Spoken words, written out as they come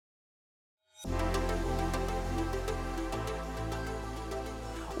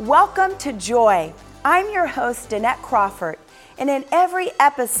Welcome to Joy. I'm your host, Danette Crawford, and in every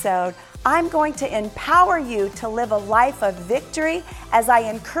episode, I'm going to empower you to live a life of victory as I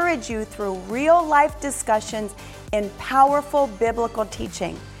encourage you through real-life discussions in powerful biblical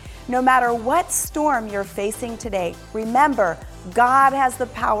teaching. No matter what storm you're facing today, remember, God has the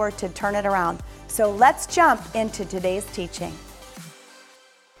power to turn it around. So let's jump into today's teaching.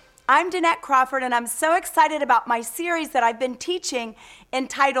 I'm Danette Crawford, and I'm so excited about my series that I've been teaching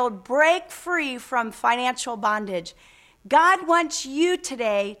entitled Break Free from Financial Bondage. God wants you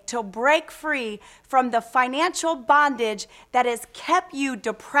today to break free from the financial bondage that has kept you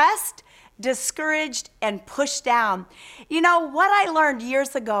depressed, discouraged, and pushed down. You know, what I learned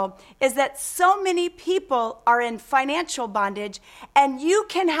years ago is that so many people are in financial bondage, and you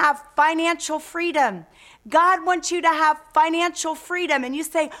can have financial freedom. God wants you to have financial freedom. And you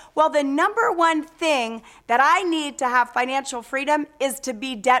say, well, the number one thing that I need to have financial freedom is to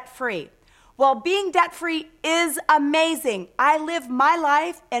be debt-free. Well, being debt-free is amazing. I live my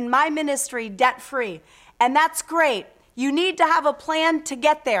life and my ministry debt-free, and that's great. You need to have a plan to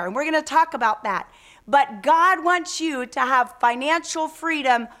get there, and we're going to talk about that. But God wants you to have financial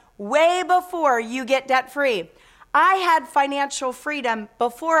freedom way before you get debt-free. I had financial freedom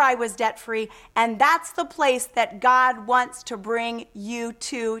before I was debt-free, and that's the place that God wants to bring you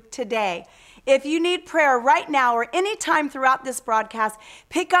to today. If you need prayer right now or any time throughout this broadcast,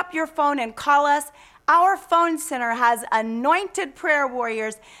 pick up your phone and call us. Our phone center has anointed prayer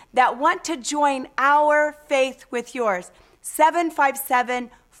warriors that want to join our faith with yours.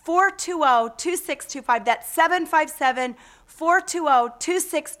 757-420-2625. That's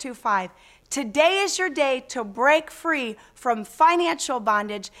 757-420-2625. Today is your day to break free from financial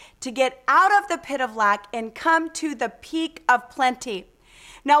bondage, to get out of the pit of lack and come to the peak of plenty.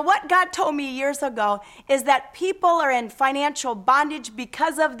 Now, what God told me years ago is that people are in financial bondage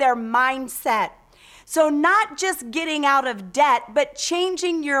because of their mindset. So not just getting out of debt, but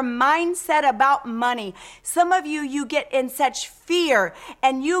changing your mindset about money. Some of you get in such fear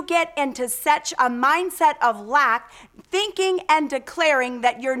and you get into such a mindset of lack, thinking and declaring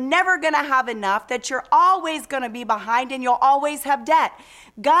that you're never going to have enough, that you're always going to be behind and you'll always have debt.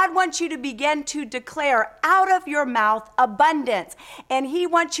 God wants you to begin to declare out of your mouth abundance, and He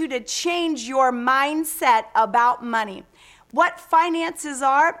wants you to change your mindset about money. What finances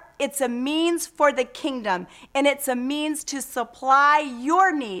are, it's a means for the kingdom, and it's a means to supply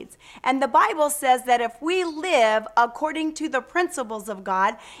your needs. And the Bible says that if we live according to the principles of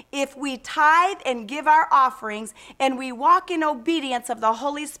God, if we tithe and give our offerings, and we walk in obedience of the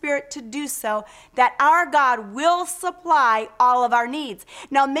Holy Spirit to do so, that our God will supply all of our needs.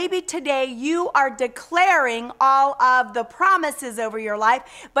 Now, maybe today you are declaring all of the promises over your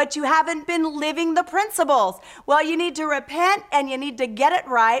life, but you haven't been living the principles. Well, you need to repent and you need to get it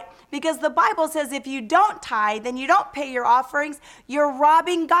right, because the Bible says if you don't tithe and you don't pay your offerings, you're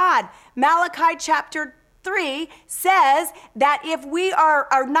robbing God. Malachi chapter 3 says that if we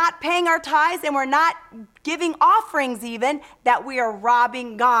are not paying our tithes and we're not giving offerings even, that we are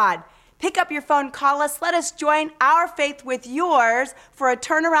robbing God. Pick up your phone, call us. Let us join our faith with yours for a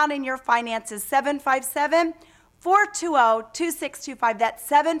turnaround in your finances. 757-420-2625. That's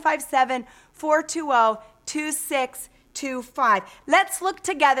 757-420-2625. Let's look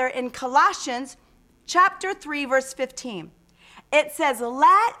together in Colossians chapter 3, verse 15. It says,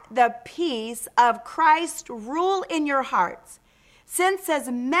 let the peace of Christ rule in your hearts, since as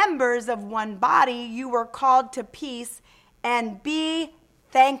members of one body you were called to peace, and be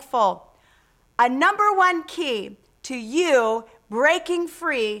thankful. A number one key to you breaking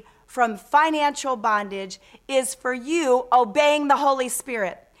free from financial bondage is for you obeying the Holy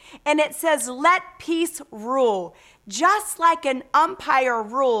Spirit. And it says, let peace rule. Just like an umpire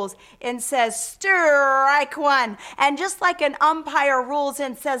rules and says, strike one. And just like an umpire rules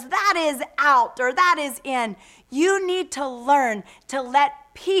and says, that is out or that is in. You need to learn to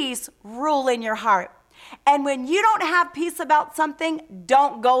let peace rule in your heart. And when you don't have peace about something,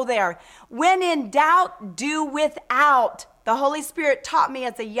 don't go there. When in doubt, do without. The Holy Spirit taught me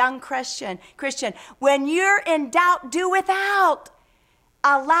as a young Christian, when you're in doubt, do without.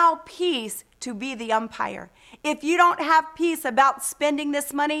 Allow peace to be the umpire. If you don't have peace about spending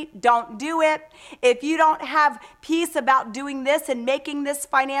this money, don't do it. If you don't have peace about doing this and making this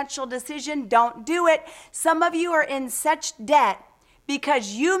financial decision, don't do it. Some of you are in such debt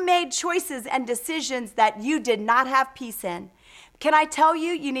because you made choices and decisions that you did not have peace in. Can I tell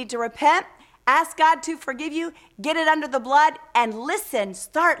you, you need to repent, ask God to forgive you, get it under the blood, and listen.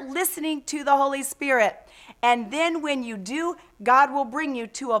 Start listening to the Holy Spirit. And then when you do, God will bring you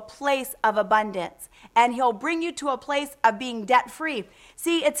to a place of abundance. And he'll bring you to a place of being debt-free.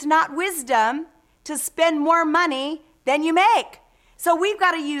 See, it's not wisdom to spend more money than you make. So we've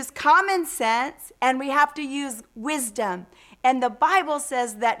got to use common sense and we have to use wisdom. And the Bible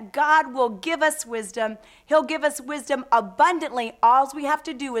says that God will give us wisdom. He'll give us wisdom abundantly. All we have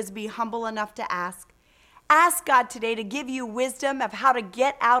to do is be humble enough to ask. Ask God today to give you wisdom of how to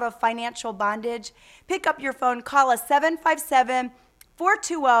get out of financial bondage. Pick up your phone, call us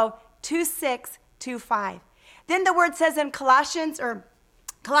 757-420-2625. Then the word says in Colossians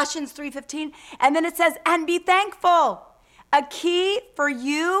 3:15, and then it says, and be thankful. A key for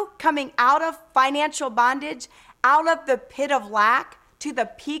you coming out of financial bondage, out of the pit of lack to the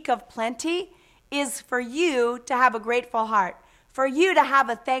peak of plenty, is for you to have a grateful heart, for you to have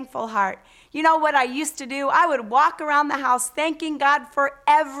a thankful heart. You know what I used to do? I would walk around the house thanking God for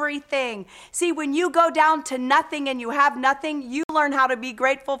everything. See, when you go down to nothing and you have nothing, you learn how to be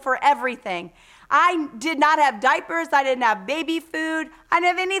grateful for everything. I did not have diapers. I didn't have baby food. I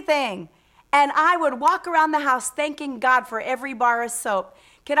didn't have anything. And I would walk around the house thanking God for every bar of soap.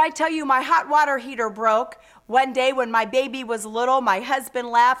 Can I tell you, my hot water heater broke one day when my baby was little. My husband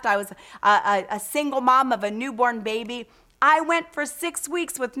left. I was a single mom of a newborn baby. I went for 6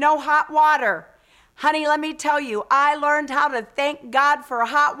 weeks with no hot water. Honey, let me tell you, I learned how to thank God for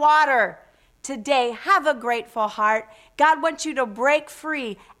hot water. Today, have a grateful heart. God wants you to break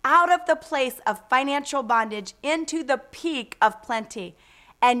free out of the place of financial bondage into the peak of plenty.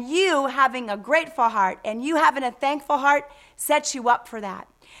 And you having a grateful heart and you having a thankful heart sets you up for that.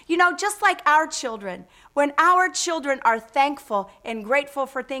 You know, just like our children, when our children are thankful and grateful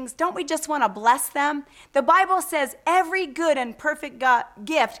for things, don't we just want to bless them? The Bible says every good and perfect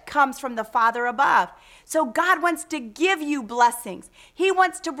gift comes from the Father above. So God wants to give you blessings. He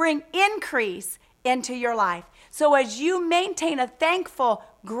wants to bring increase into your life. So as you maintain a thankful,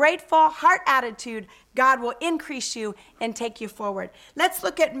 grateful heart attitude, God will increase you and take you forward. Let's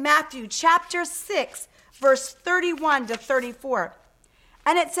look at Matthew chapter 6, verse 31 to 34.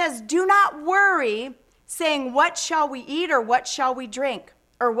 And it says, do not worry, saying, what shall we eat, or what shall we drink,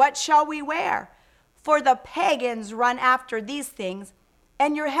 or what shall we wear? For the pagans run after these things,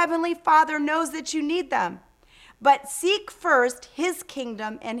 and your heavenly Father knows that you need them. But seek first his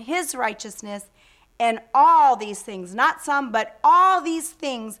kingdom and his righteousness, and all these things, not some, but all these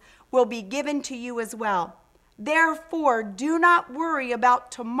things will be given to you as well. Therefore, do not worry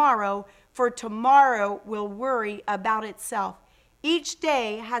about tomorrow, for tomorrow will worry about itself. Each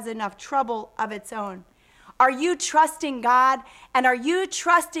day has enough trouble of its own. Are you trusting God? And are you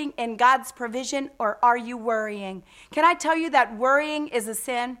trusting in God's provision, or are you worrying? Can I tell you that worrying is a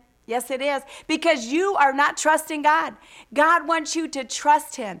sin? Yes, it is. Because you are not trusting God. God wants you to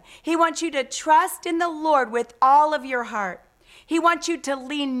trust him. He wants you to trust in the Lord with all of your heart. He wants you to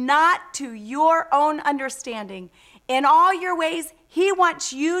lean not to your own understanding. In all your ways, he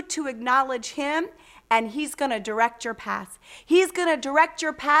wants you to acknowledge him, and he's going to direct your path. He's going to direct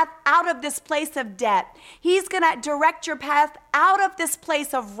your path out of this place of debt. He's going to direct your path out of this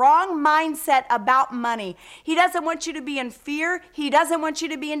place of wrong mindset about money. He doesn't want you to be in fear. He doesn't want you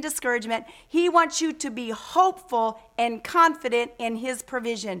to be in discouragement. He wants you to be hopeful and confident in his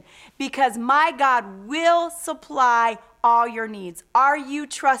provision, because my God will supply all your needs. Are you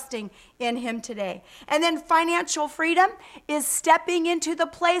trusting in him today? And then financial freedom is stepping into the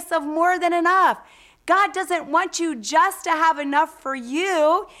place of more than enough. God doesn't want you just to have enough for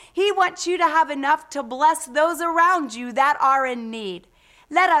you. He wants you to have enough to bless those around you that are in need.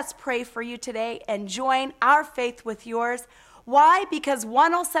 Let us pray for you today and join our faith with yours. Why? Because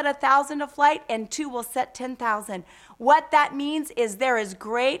one will set 1,000 to flight and two will set 10,000. What that means is there is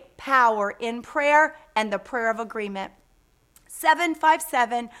great power in prayer and the prayer of agreement.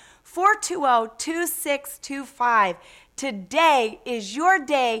 757-420-2625. Today is your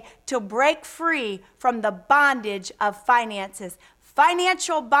day to break free from the bondage of finances.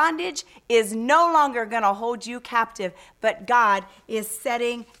 Financial bondage is no longer going to hold you captive, but God is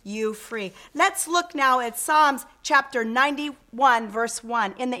setting you free. Let's look now at Psalms chapter 91, verse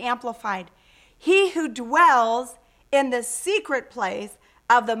 1 in the Amplified. He who dwells in the secret place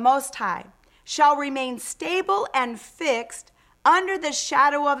of the Most High shall remain stable and fixed under the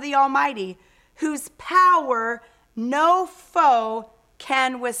shadow of the Almighty, whose power no foe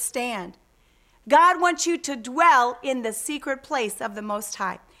can withstand. God wants you to dwell in the secret place of the Most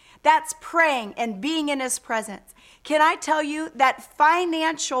High. That's praying and being in his presence. Can I tell you that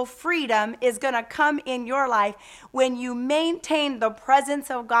financial freedom is going to come in your life when you maintain the presence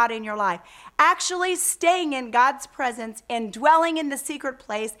of God in your life? Actually, staying in God's presence and dwelling in the secret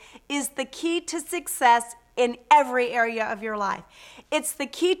place is the key to success in every area of your life. It's the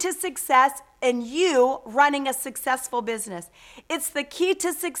key to success in you running a successful business. It's the key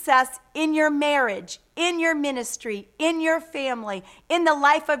to success in your marriage, in your ministry, in your family, in the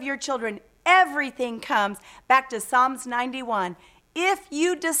life of your children. Everything comes back to Psalms 91. If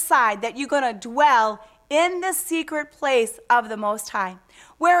you decide that you're going to dwell in the secret place of the Most High.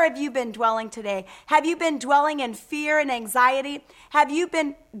 Where have you been dwelling today? Have you been dwelling in fear and anxiety? Have you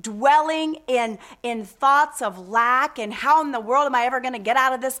been dwelling in thoughts of lack and how in the world am I ever going to get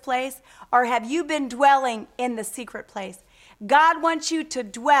out of this place? Or have you been dwelling in the secret place? God wants you to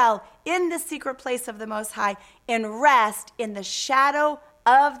dwell in the secret place of the Most High and rest in the shadow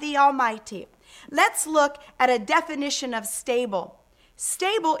of the Almighty. Let's look at a definition of stable.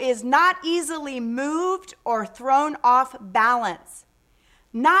 Stable is not easily moved or thrown off balance,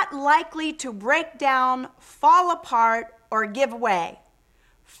 not likely to break down, fall apart, or give way,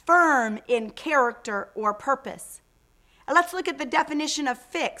 firm in character or purpose. And let's look at the definition of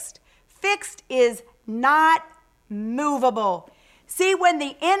fixed. Fixed is not movable. See, when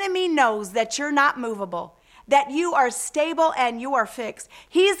the enemy knows that you're not movable, that you are stable and you are fixed,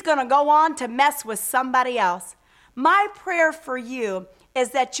 he's going to go on to mess with somebody else. My prayer for you is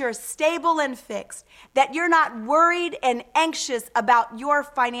that you're stable and fixed, that you're not worried and anxious about your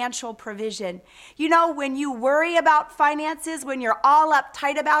financial provision. You know, when you worry about finances, when you're all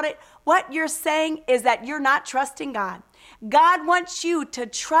uptight about it, what you're saying is that you're not trusting God. God wants you to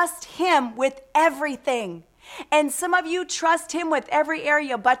trust Him with everything. And some of you trust Him with every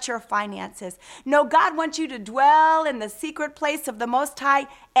area but your finances. No, God wants you to dwell in the secret place of the Most High,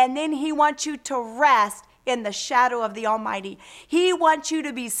 and then He wants you to rest in the shadow of the Almighty. He wants you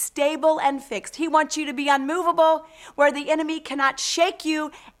to be stable and fixed. He wants you to be unmovable, where the enemy cannot shake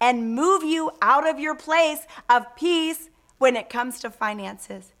you and move you out of your place of peace when it comes to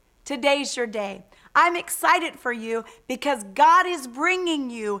finances. Today's your day. I'm excited for you because God is bringing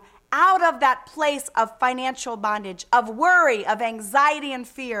you out of that place of financial bondage, of worry, of anxiety and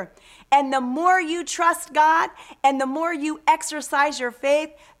fear. And the more you trust God and the more you exercise your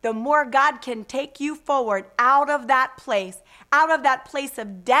faith, the more God can take you forward out of that place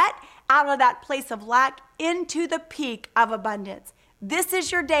of debt, out of that place of lack, into the peak of abundance. This is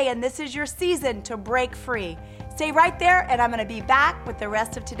your day and this is your season to break free. Stay right there and I'm going to be back with the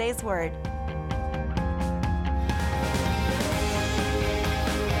rest of today's word.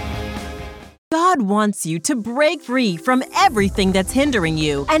 God wants you to break free from everything that's hindering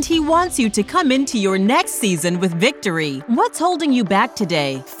you, and He wants you to come into your next season with victory. What's holding you back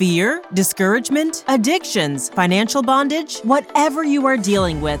today? Fear, discouragement, addictions, financial bondage? Whatever you are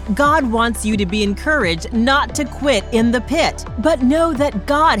dealing with, God wants you to be encouraged not to quit in the pit, but know that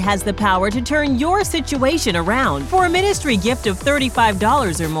God has the power to turn your situation around. For a ministry gift of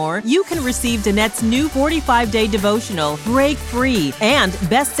 $35 or more, you can receive Danette's new 45-day devotional, Break Free, and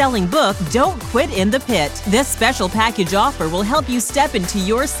best-selling book, Don't Quit in the Pit. This special package offer will help you step into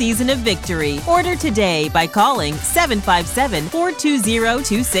your season of victory. Order today by calling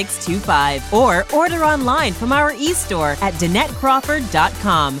 757-420-2625 or order online from our e-store at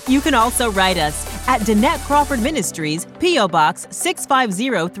DanetteCrawford.com. You can also write us at Danette Crawford Ministries, P.O. Box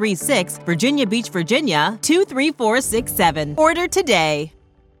 65036, Virginia Beach, Virginia 23467. Order today.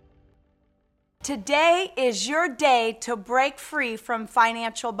 Today is your day to break free from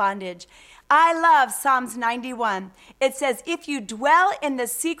financial bondage. I love Psalms 91. It says, if you dwell in the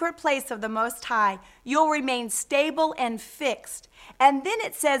secret place of the Most High, you'll remain stable and fixed. And then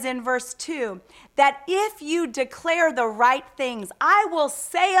it says in verse 2, that if you declare the right things, I will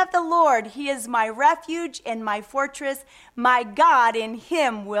say of the Lord, He is my refuge and my fortress, my God, in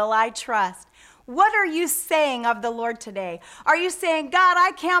Him will I trust. What are you saying of the Lord today? Are you saying, God,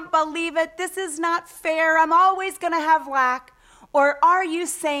 I can't believe it. This is not fair. I'm always going to have lack. Or are you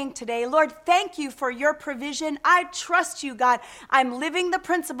saying today, Lord, thank you for your provision. I trust you, God. I'm living the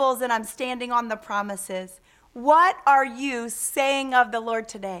principles and I'm standing on the promises. What are you saying of the Lord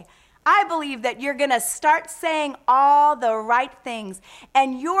today? I believe that you're going to start saying all the right things.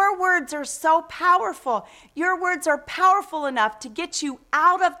 And your words are so powerful. Your words are powerful enough to get you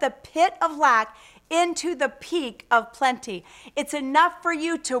out of the pit of lack into the peak of plenty. It's enough for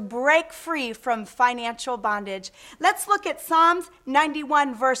you to break free from financial bondage. Let's look at Psalms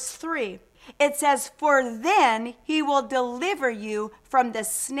 91 verse 3. It says, for then He will deliver you from the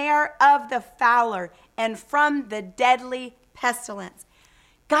snare of the fowler and from the deadly pestilence.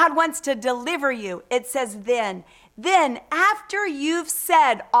 God wants to deliver you. It says then. Then after you've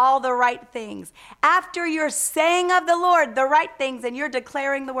said all the right things, after you're saying of the Lord the right things and you're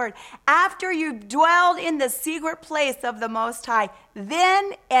declaring the word, after you've dwelled in the secret place of the Most High,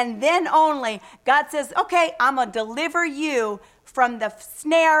 then and then only, God says, okay, I'm going to deliver you from the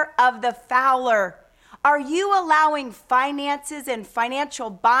snare of the fowler. Are you allowing finances and financial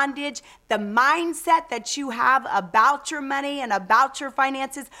bondage, the mindset that you have about your money and about your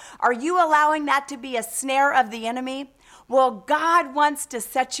finances, are you allowing that to be a snare of the enemy? Well, God wants to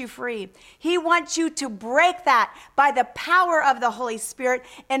set you free. He wants you to break that by the power of the Holy Spirit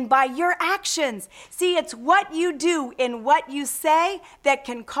and by your actions. See, it's what you do and what you say that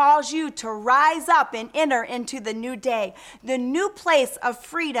can cause you to rise up and enter into the new day, the new place of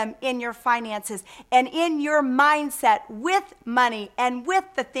freedom in your finances and in your mindset with money and with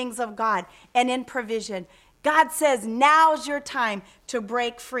the things of God and in provision. God says, now's your time to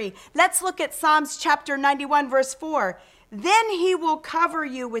break free. Let's look at Psalms chapter 91, verse 4. Then he will cover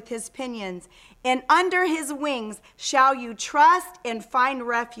you with his pinions, and under his wings shall you trust and find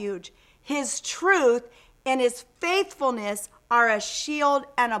refuge. His truth and his faithfulness are a shield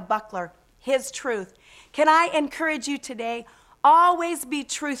and a buckler. His truth. Can I encourage you today? Always be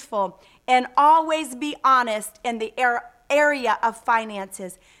truthful and always be honest in the area of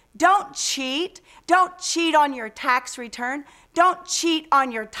finances. Don't cheat. Don't cheat on your tax return. Don't cheat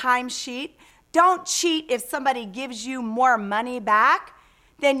on your timesheet. Don't cheat if somebody gives you more money back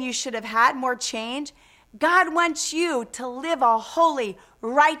than you should have had, more change. God wants you to live a holy,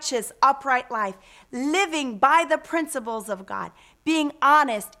 righteous, upright life, living by the principles of God, being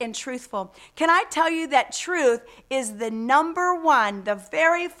honest and truthful. Can I tell you that truth is the number one, the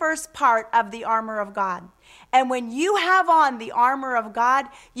very first part of the armor of God? And when you have on the armor of God,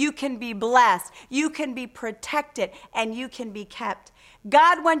 you can be blessed, you can be protected, and you can be kept.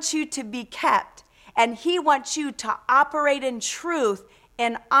 God wants you to be kept, and he wants you to operate in truth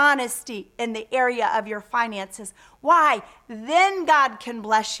and honesty in the area of your finances. Why? Then God can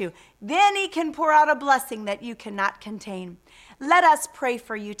bless you. Then he can pour out a blessing that you cannot contain. Let us pray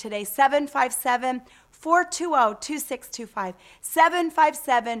for you today. 757-420-2625.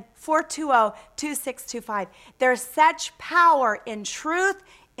 757-420-2625. There's such power in truth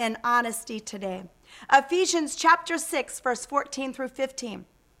and honesty today. Ephesians chapter 6, verse 14 through 15.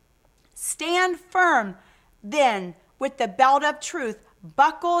 Stand firm then with the belt of truth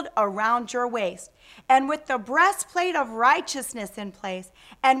buckled around your waist, and with the breastplate of righteousness in place,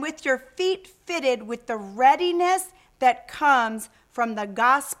 and with your feet fitted with the readiness that comes from the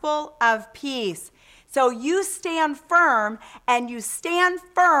gospel of peace. So you stand firm, and you stand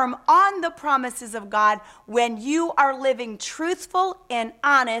firm on the promises of God when you are living truthful and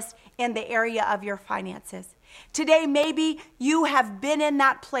honest in the area of your finances. Today, maybe you have been in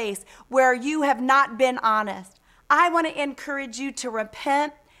that place where you have not been honest. I want to encourage you to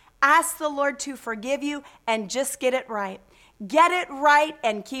repent, ask the Lord to forgive you, and just get it right. Get it right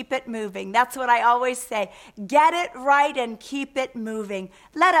and keep it moving. That's what I always say. Get it right and keep it moving.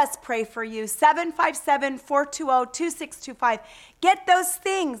 Let us pray for you. 757-420-2625. Get those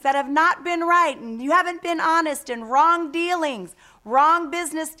things that have not been right and you haven't been honest in wrong dealings, wrong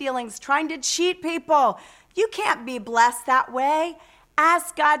business dealings, trying to cheat people. You can't be blessed that way.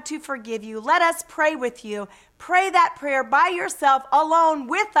 Ask God to forgive you. Let us pray with you. Pray that prayer by yourself, alone,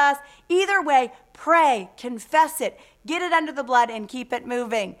 with us. Either way, pray, confess it, get it under the blood, and keep it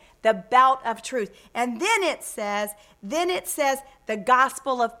moving. The belt of truth. And then it says the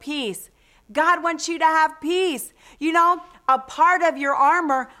gospel of peace. God wants you to have peace. You know, a part of your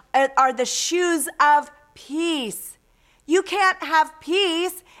armor are the shoes of peace. You can't have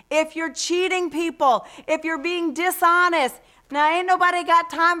peace if you're cheating people, if you're being dishonest. Now, ain't nobody got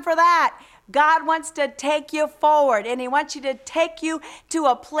time for that. God wants to take you forward, and he wants you to take you to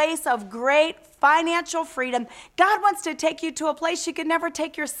a place of great financial freedom. God wants to take you to a place you could never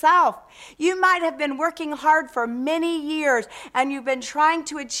take yourself. You might have been working hard for many years, and you've been trying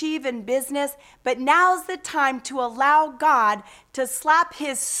to achieve in business, but now's the time to allow God to slap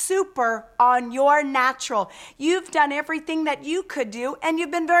his super on your natural. You've done everything that you could do, and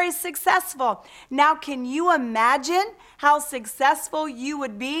you've been very successful. Now, can you imagine how successful you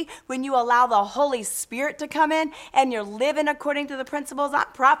would be when you allow the Holy Spirit to come in and you're living according to the principles? I'm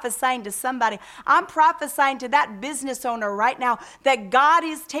prophesying to somebody. I'm prophesying to that business owner right now that God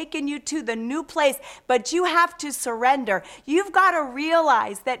is taking you to the new place, but you have to surrender. You've got to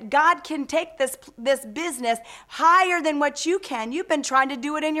realize that God can take this business higher than what you can. You've been trying to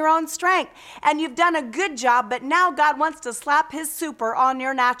do it in your own strength, and you've done a good job, but now God wants to slap his super on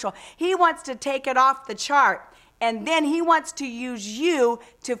your natural. He wants to take it off the chart. And then he wants to use you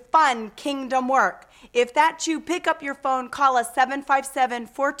to fund kingdom work. If that's you, pick up your phone, call us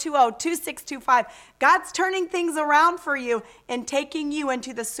 757-420-2625. God's turning things around for you and taking you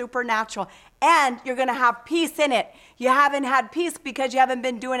into the supernatural. And you're going to have peace in it. You haven't had peace because you haven't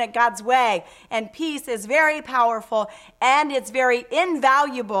been doing it God's way. And peace is very powerful and it's very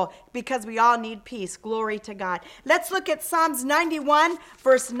invaluable because we all need peace. Glory to God. Let's look at Psalms 91,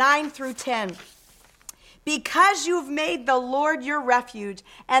 verse 9 through 10. Because you've made the Lord your refuge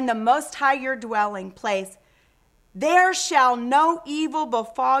and the Most High your dwelling place, there shall no evil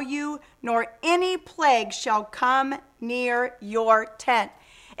befall you, nor any plague shall come near your tent.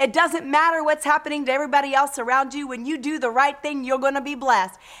 It doesn't matter what's happening to everybody else around you. When you do the right thing, you're going to be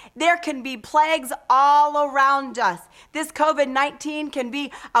blessed. There can be plagues all around us. This COVID-19 can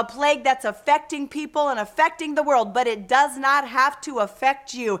be a plague that's affecting people and affecting the world, but it does not have to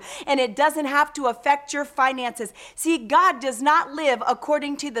affect you, and it doesn't have to affect your finances. See, God does not live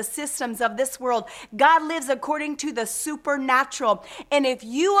according to the systems of this world. God lives according to the supernatural. And if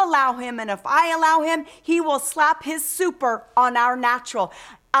you allow him, and if I allow him, he will slap his super on our natural.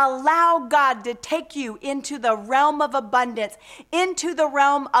 Allow God to take you into the realm of abundance, into the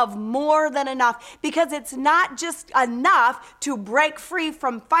realm of more than enough, because it's not just enough to break free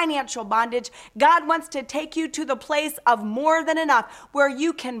from financial bondage. God wants to take you to the place of more than enough where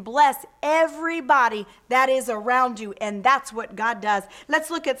you can bless everybody that is around you, and that's what God does. Let's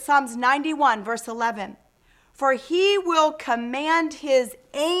look at Psalms 91, verse 11. For he will command his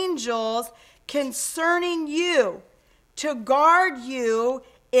angels concerning you to guard you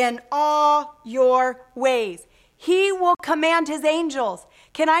in all your ways. He will command his angels.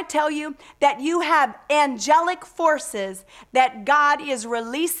 Can I tell you that you have angelic forces that God is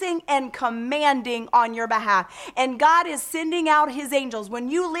releasing and commanding on your behalf? And God is sending out his angels. When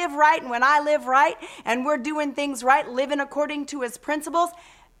you live right and when I live right and we're doing things right, living according to his principles,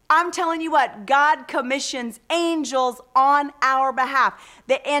 I'm telling you what, God commissions angels on our behalf.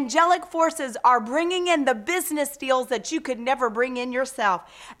 The angelic forces are bringing in the business deals that you could never bring in yourself.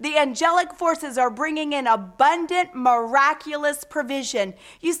 The angelic forces are bringing in abundant, miraculous provision.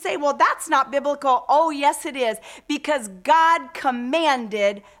 You say, well, that's not biblical. Oh, yes, it is, because God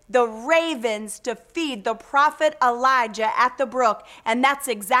commanded the ravens to feed the prophet Elijah at the brook. And that's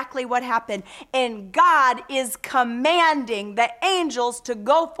exactly what happened. And God is commanding the angels to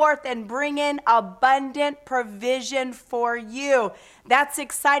go forth and bring in abundant provision for you. That's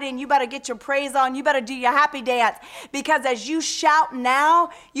exciting. You better get your praise on. You better do your happy dance, because as you shout now,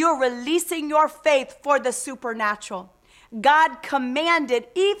 you're releasing your faith for the supernatural. God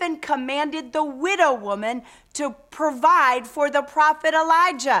even commanded the widow woman to provide for the prophet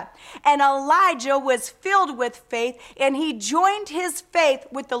Elijah. And Elijah was filled with faith, and he joined his faith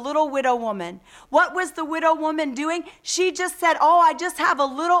with the little widow woman. What was the widow woman doing? She just said, oh, I just have a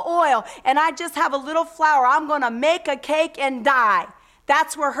little oil and I just have a little flour. I'm going to make a cake and die.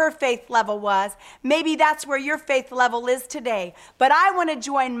 That's where her faith level was. Maybe that's where your faith level is today. But I want to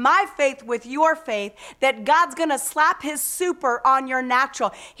join my faith with your faith that God's going to slap his super on your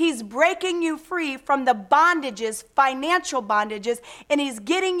natural. He's breaking you free from the bondages, financial bondages, and he's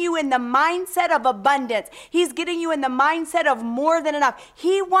getting you in the mindset of abundance. He's getting you in the mindset of more than enough.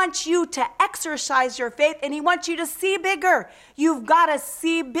 He wants you to exercise your faith, and he wants you to see bigger. You've got to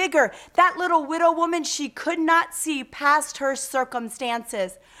see bigger. That little widow woman, she could not see past her circumstances.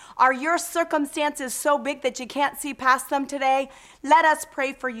 Are your circumstances so big that you can't see past them today? Let us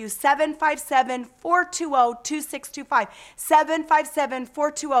pray for you. 757-420-2625.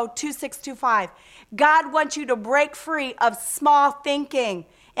 757-420-2625. God wants you to break free of small thinking,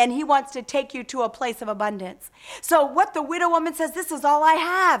 and he wants to take you to a place of abundance. So what the widow woman says, this is all I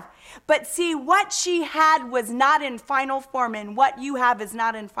have. But see, what she had was not in final form, and what you have is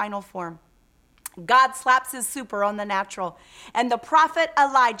not in final form. God slaps his super on the natural. And the prophet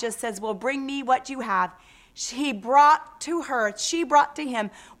Elijah says, well, bring me what you have. She brought to him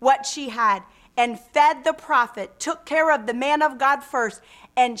what she had, and fed the prophet, took care of the man of God first,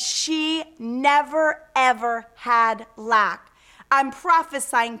 and she never, ever had lack. I'm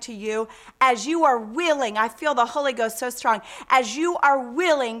prophesying to you as you are willing. I feel the Holy Ghost so strong. As you are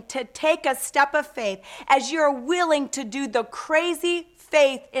willing to take a step of faith, as you're willing to do the crazy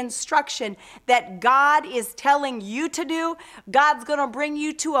faith instruction that God is telling you to do, God's going to bring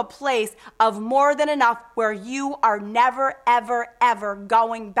you to a place of more than enough where you are never, ever, ever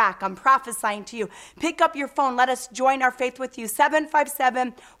going back. I'm prophesying to you. Pick up your phone. Let us join our faith with you.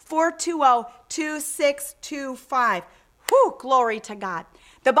 757-420-2625. Whew, glory to God.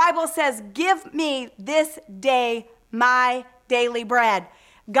 The Bible says, give me this day my daily bread.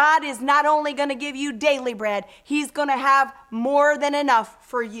 God is not only going to give you daily bread, he's going to have more than enough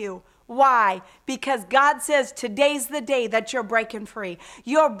for you. Why? Because God says today's the day that you're breaking free.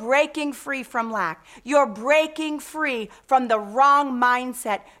 You're breaking free from lack. You're breaking free from the wrong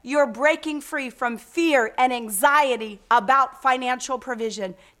mindset. You're breaking free from fear and anxiety about financial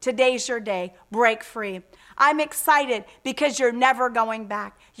provision. Today's your day. Break free. I'm excited because you're never going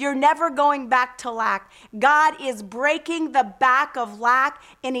back. You're never going back to lack. God is breaking the back of lack,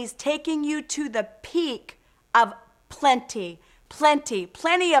 and He's taking you to the peak of plenty.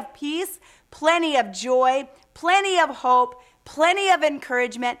 Plenty of peace, plenty of joy, plenty of hope, plenty of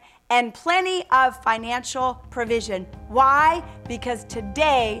encouragement, and plenty of financial provision. Why? Because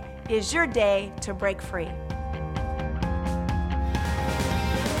today is your day to break free.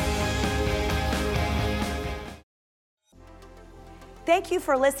 Thank you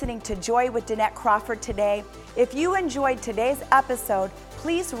for listening to Joy with Danette Crawford today. If you enjoyed today's episode,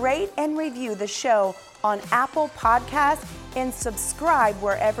 please rate and review the show on Apple Podcasts and subscribe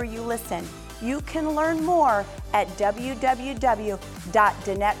wherever you listen. You can learn more at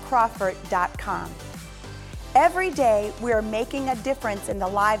www.DanetteCrawford.com. Every day, we are making a difference in the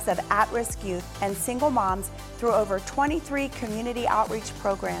lives of at-risk youth and single moms through over 23 community outreach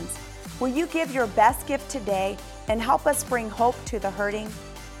programs. Will you give your best gift today and help us bring hope to the hurting?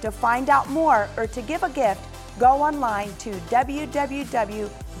 To find out more or to give a gift, go online to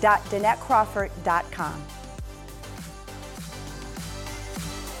www.DanetteCrawford.com.